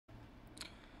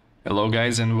Hello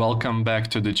guys and welcome back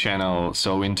to the channel.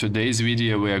 So in today's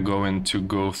video we are going to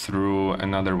go through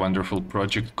another wonderful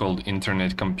project called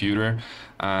Internet Computer.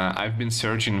 I've been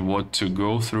searching what to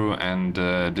go through and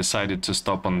decided to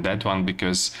stop on that one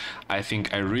because I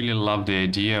think I really love the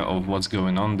idea of what's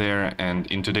going on there, and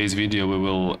in today's video we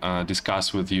will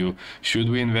discuss with you should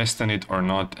we invest in it or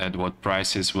not, at what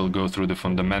prices. We'll go through the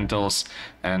fundamentals,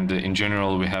 and in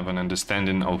general we have an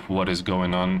understanding of what is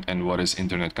going on and what is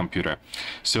Internet Computer.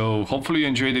 So hopefully you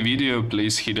enjoyed the video.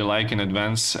 Please hit a like in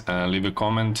advance, leave a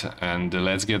comment, and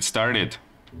let's get started.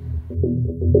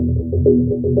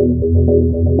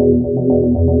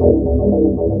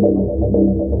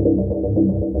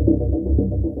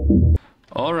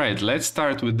 Alright, let's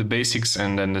start with the basics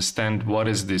and understand what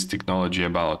is this technology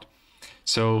about.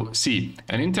 So, see,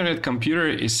 an internet computer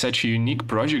is such a unique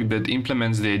project that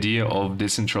implements the idea of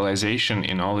decentralization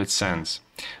in all its sense.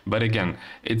 But again,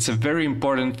 it's a very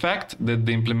important fact that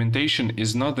the implementation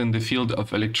is not in the field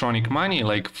of electronic money,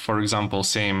 like for example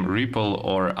same Ripple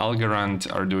or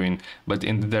Algorand are doing, but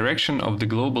in the direction of the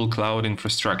global cloud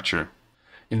infrastructure.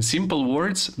 In simple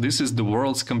words, this is the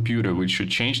world's computer, which should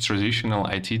change traditional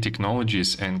IT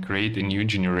technologies and create a new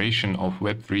generation of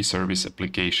Web3 service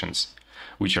applications,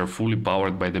 which are fully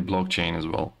powered by the blockchain as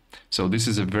well. So this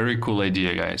is a very cool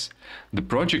idea, guys. The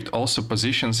project also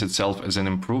positions itself as an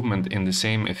improvement in the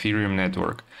same Ethereum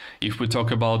network. If we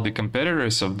talk about the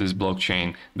competitors of this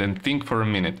blockchain, then think for a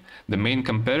minute. The main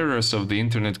competitors of the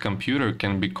internet computer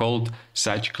can be called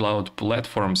such cloud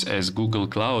platforms as Google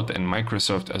Cloud and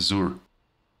Microsoft Azure.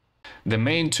 The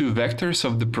main two vectors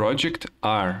of the project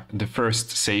are the first,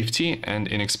 safety and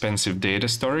inexpensive data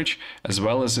storage, as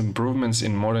well as improvements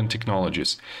in modern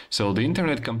technologies. So the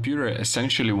internet computer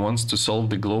essentially wants to solve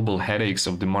the global headaches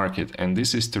of the market, and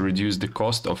this is to reduce the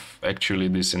cost of actually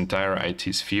this entire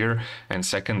IT sphere, and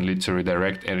secondly to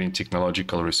redirect any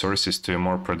technological resources to a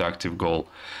more productive goal.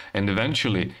 And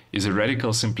eventually is a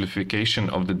radical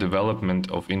simplification of the development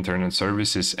of internet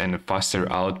services and a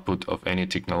faster output of any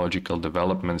technological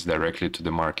developments directly to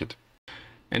the market.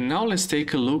 And now let's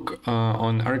take a look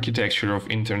on architecture of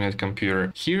internet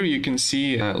computer. Here you can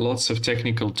see lots of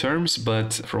technical terms,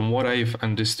 but from what I've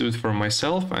understood for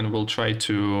myself, and will try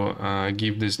to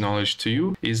give this knowledge to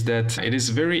you, is that it is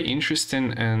very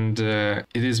interesting and it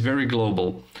is very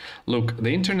global. Look,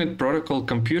 the internet protocol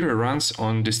computer runs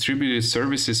on distributed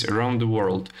services around the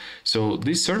world. So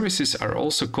these services are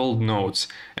also called nodes,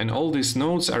 and all these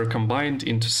nodes are combined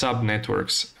into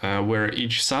subnetworks, where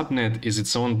each subnet is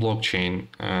its own blockchain.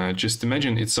 Just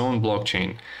imagine its own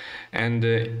blockchain. And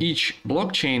each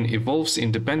blockchain evolves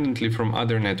independently from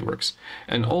other networks.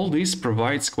 And all this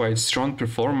provides quite strong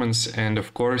performance and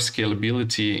of course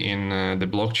scalability in the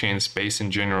blockchain space in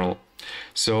general.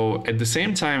 So at the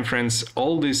same time, friends,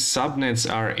 all these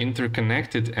subnets are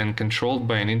interconnected and controlled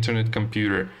by an internet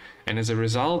computer. And as a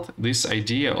result, this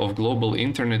idea of global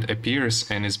internet appears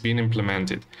and is being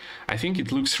implemented. I think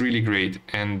it looks really great,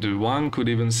 and one could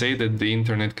even say that the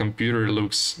internet computer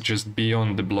looks just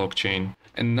beyond the blockchain.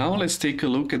 And now let's take a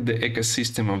look at the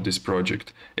ecosystem of this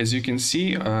project. As you can see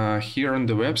here on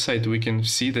the website, we can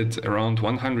see that around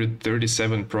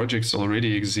 137 projects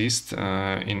already exist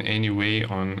in any way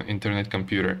on internet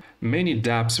computer. Many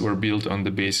dApps were built on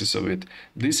the basis of it.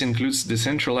 This includes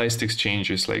decentralized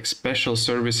exchanges like special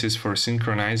services for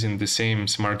synchronizing the same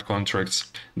smart contracts.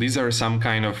 These are some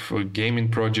kind of gaming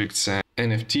projects,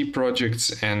 NFT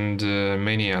projects, and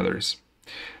many others.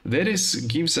 That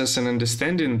gives us an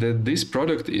understanding that this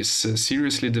product is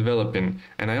seriously developing,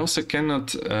 and I also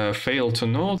cannot fail to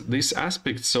note this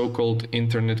aspect. So-called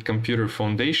Internet Computer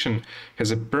Foundation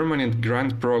has a permanent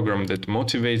grant program that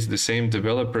motivates the same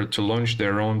developer to launch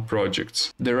their own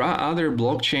projects. There are other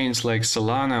blockchains like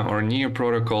Solana or Near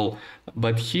Protocol,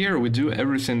 but here we do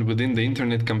everything within the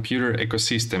internet computer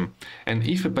ecosystem. And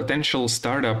if a potential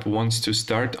startup wants to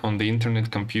start on the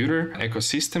internet computer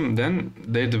ecosystem, then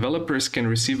the developers can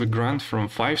receive a grant from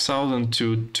 5,000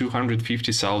 to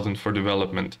 250,000 for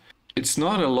development. It's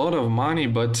not a lot of money,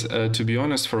 but to be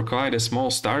honest, for quite a small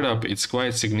startup, it's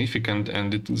quite significant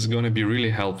and it's going to be really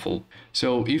helpful.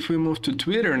 So if we move to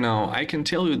Twitter now, I can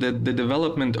tell you that the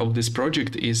development of this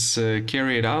project is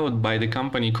carried out by the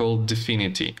company called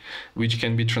DFINITY, which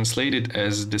can be translated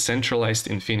as decentralized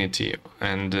infinity.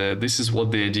 And this is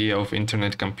what the idea of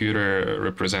internet computer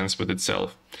represents with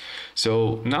itself.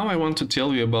 So now I want to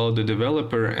tell you about the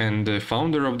developer and the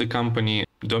founder of the company,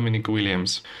 Dominic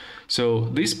Williams. So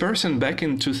this person back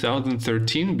in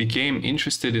 2013 became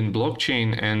interested in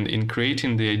blockchain and in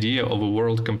creating the idea of a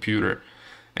world computer.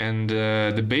 And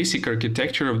the basic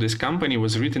architecture of this company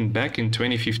was written back in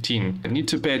 2015. You need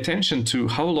to pay attention to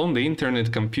how long the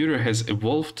internet computer has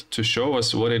evolved to show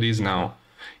us what it is now.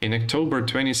 In October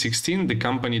 2016, the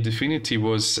company DFINITY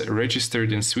was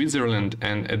registered in Switzerland,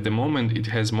 and at the moment it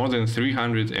has more than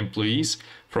 300 employees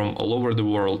from all over the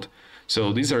world.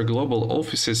 So these are global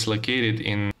offices located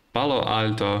in Palo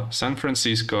Alto, San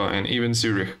Francisco, and even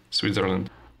Zurich, Switzerland.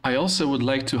 I also would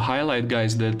like to highlight,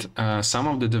 guys, that some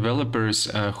of the developers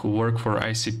who work for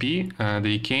ICP,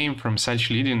 they came from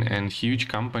such leading and huge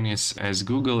companies as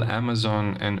Google,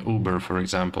 Amazon, and Uber, for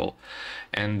example.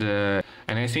 And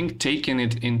I think taking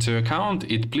it into account,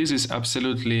 it pleases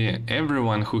absolutely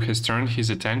everyone who has turned his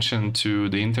attention to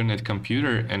the internet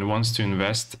computer and wants to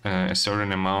invest a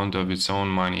certain amount of its own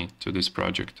money to this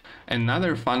project.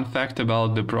 Another fun fact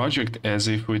about the project, as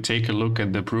if we take a look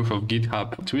at the proof of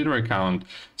GitHub Twitter account,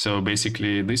 so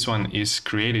basically this one is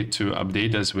created to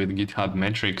update us with GitHub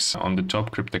metrics on the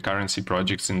top cryptocurrency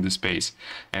projects in the space.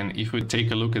 And if we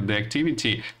take a look at the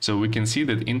activity, so we can see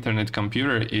that internet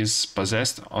computer is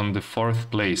possessed on the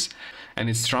 4th place. And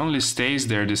it strongly stays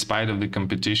there despite of the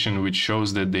competition, which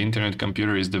shows that the internet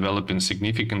computer is developing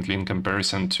significantly in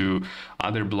comparison to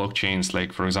other blockchains,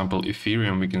 like for example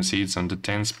Ethereum. We can see it's on the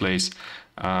 10th place,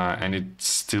 and it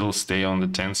still stay on the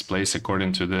 10th place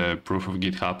according to the proof of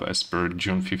GitHub as per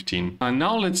June 15.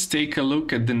 Now let's take a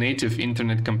look at the native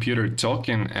internet computer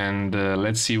token, and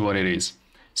let's see what it is.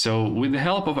 So with the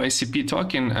help of ICP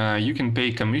token, you can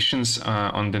pay commissions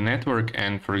on the network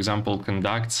and, for example,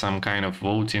 conduct some kind of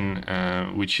voting,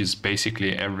 which is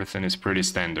basically everything is pretty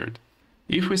standard.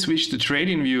 If we switch to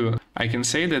trading view, I can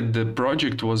say that the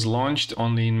project was launched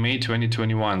only in May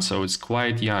 2021, so it's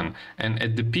quite young. And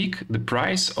at the peak, the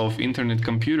price of internet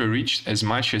computer reached as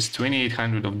much as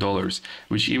 $2,800,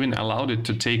 which even allowed it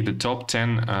to take the top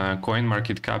 10 coin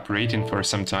market cap rating for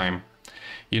some time.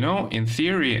 You know, in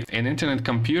theory, an internet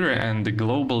computer and the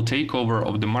global takeover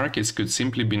of the markets could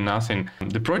simply be nothing.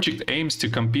 The project aims to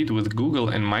compete with Google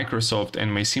and Microsoft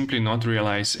and may simply not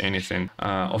realize anything.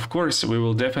 Of course, we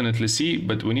will definitely see,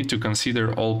 but we need to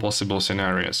consider all possible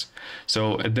scenarios.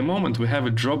 So at the moment, we have a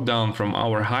drop down from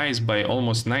our highs by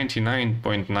almost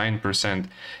 99.9%.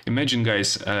 Imagine,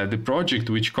 guys, the project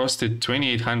which costed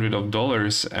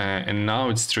 $2,800 and now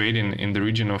it's trading in the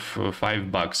region of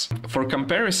 $5. For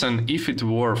comparison, if it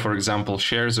were, for example,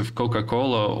 shares of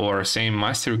Coca-Cola or same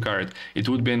MasterCard, it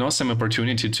would be an awesome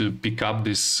opportunity to pick up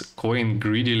this coin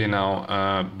greedily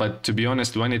now. But to be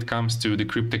honest, when it comes to the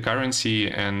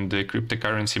cryptocurrency and the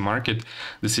cryptocurrency market,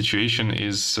 the situation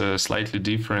is slightly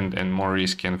different and more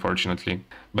risky, unfortunately.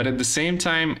 But at the same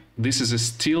time, this is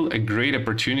still a great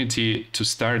opportunity to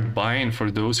start buying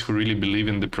for those who really believe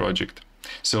in the project.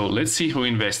 So let's see who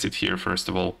invested here, first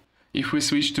of all. If we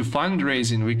switch to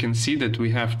fundraising, we can see that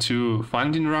we have two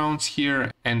funding rounds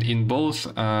here, and in both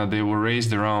they were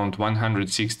raised around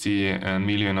 $160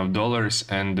 million,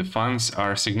 and the funds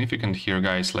are significant here,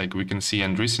 guys. Like we can see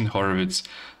Andreessen Horowitz,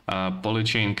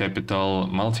 Polychain Capital,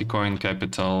 Multicoin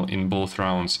Capital in both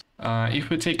rounds. If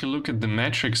we take a look at the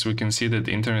metrics, we can see that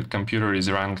the internet computer is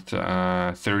ranked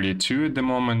 32 at the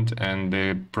moment, and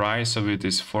the price of it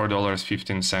is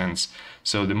 $4.15.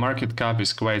 So the market cap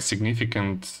is quite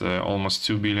significant, almost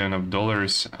 $2 billion.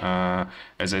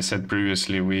 As I said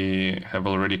previously, we have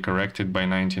already corrected by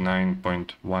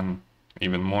 99.1,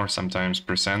 even more sometimes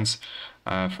percents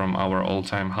from our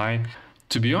all-time high.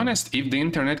 To be honest, if the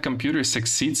internet computer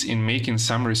succeeds in making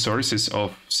some resources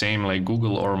of same like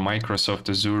Google or Microsoft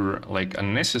Azure like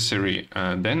unnecessary,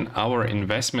 then our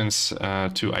investments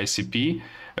to ICP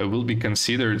will be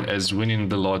considered as winning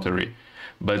the lottery.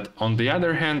 But on the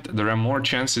other hand, there are more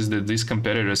chances that these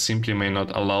competitors simply may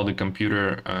not allow the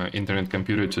internet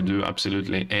computer to do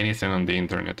absolutely anything on the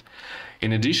internet.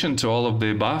 In addition to all of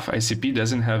the above, ICP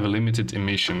doesn't have a limited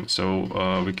emission,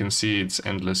 so we can see it's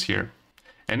endless here.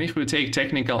 And if we take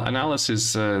technical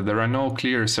analysis, there are no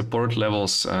clear support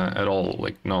levels at all.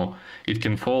 Like, no, it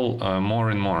can fall more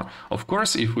and more. Of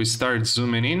course, if we start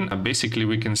zooming in, basically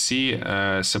we can see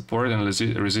support and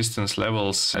resistance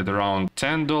levels at around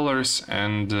 $10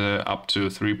 and up to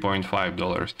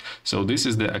 $3.5. So this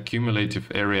is the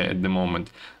accumulative area at the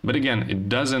moment. But again, it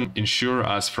doesn't ensure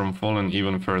us from falling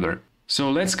even further. So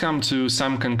let's come to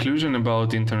some conclusion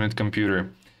about internet computer.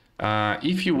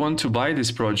 If you want to buy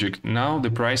this project, now the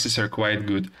prices are quite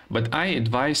good, but I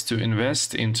advise to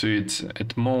invest into it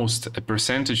at most a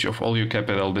percentage of all your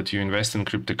capital that you invest in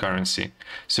cryptocurrency.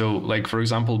 So like, for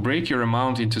example, break your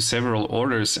amount into several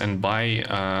orders and buy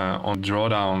on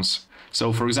drawdowns.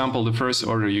 So for example, the first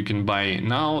order you can buy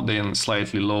now, then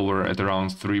slightly lower at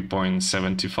around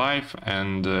 3.75,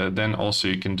 and then also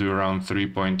you can do around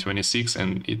 3.26,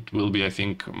 and it will be, I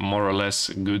think, more or less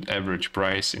a good average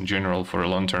price in general for a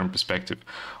long-term perspective.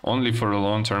 Only for a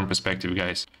long-term perspective,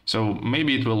 guys. So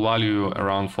maybe it will value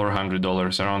around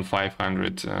 $400, around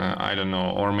 500, I don't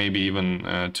know, or maybe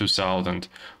even 2000,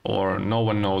 or no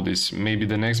one knows this. Maybe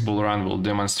the next bull run will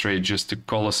demonstrate just a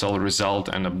colossal result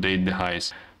and update the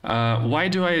highs. Why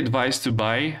do I advise to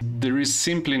buy? There is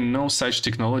simply no such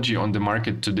technology on the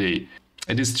market today.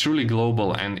 It is truly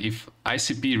global, and if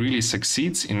ICP really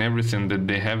succeeds in everything that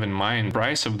they have in mind, the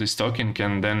price of this token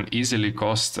can then easily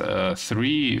cost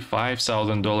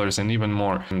 $3,000-$5,000 and even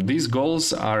more. These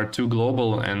goals are too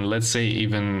global and, let's say,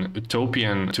 even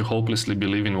utopian to hopelessly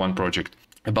believe in one project.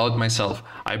 About myself,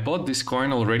 I bought this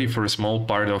coin already for a small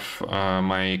part of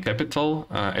my capital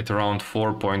at around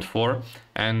 4.4,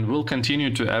 and will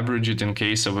continue to average it in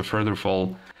case of a further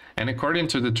fall. And according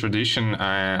to the tradition,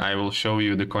 I will show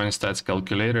you the coin stats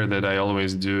calculator that I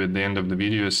always do at the end of the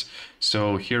videos.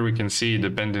 So here we can see,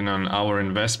 depending on our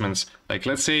investments, like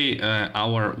let's say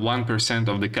our 1%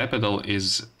 of the capital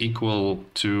is equal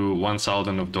to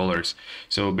 $1,000.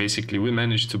 So basically we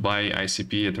managed to buy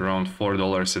ICP at around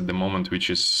 $4 at the moment, which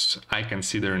is, I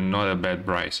consider, not a bad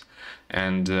price.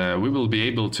 And we will be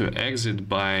able to exit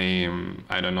by,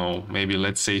 I don't know, maybe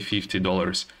let's say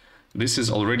 $50. This is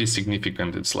already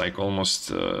significant. It's like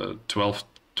almost 12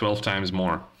 times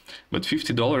more. But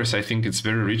 $50, I think it's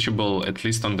very reachable, at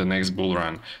least on the next bull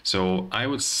run. So I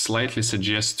would slightly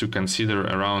suggest to consider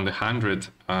around 100.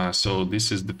 So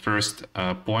this is the first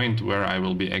point where I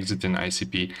will be exiting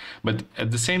ICP. But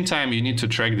at the same time, you need to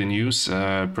track the news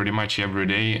pretty much every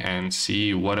day and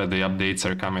see what are the updates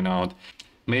are coming out.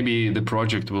 Maybe the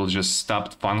project will just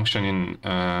stop functioning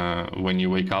when you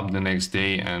wake up the next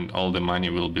day and all the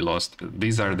money will be lost.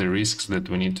 These are the risks that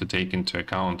we need to take into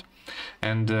account.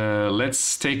 And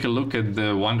let's take a look at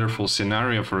the wonderful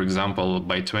scenario, for example,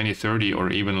 by 2030 or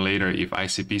even later, if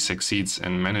ICP succeeds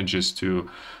and manages to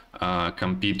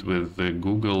compete with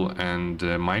Google and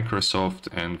Microsoft,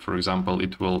 and for example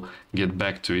it will get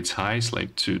back to its highs,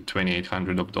 like to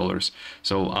 $2,800.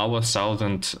 So our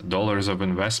 $1,000 of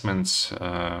investments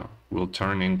will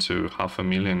turn into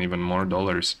 $500,000, even more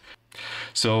dollars.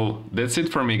 So that's it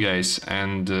for me, guys,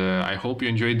 and I hope you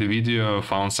enjoyed the video,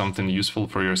 found something useful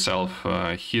for yourself.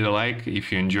 Hit a like if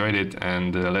you enjoyed it,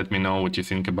 and let me know what you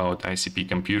think about ICP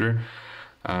Computer.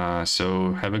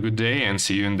 So have a good day and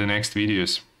see you in the next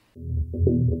videos.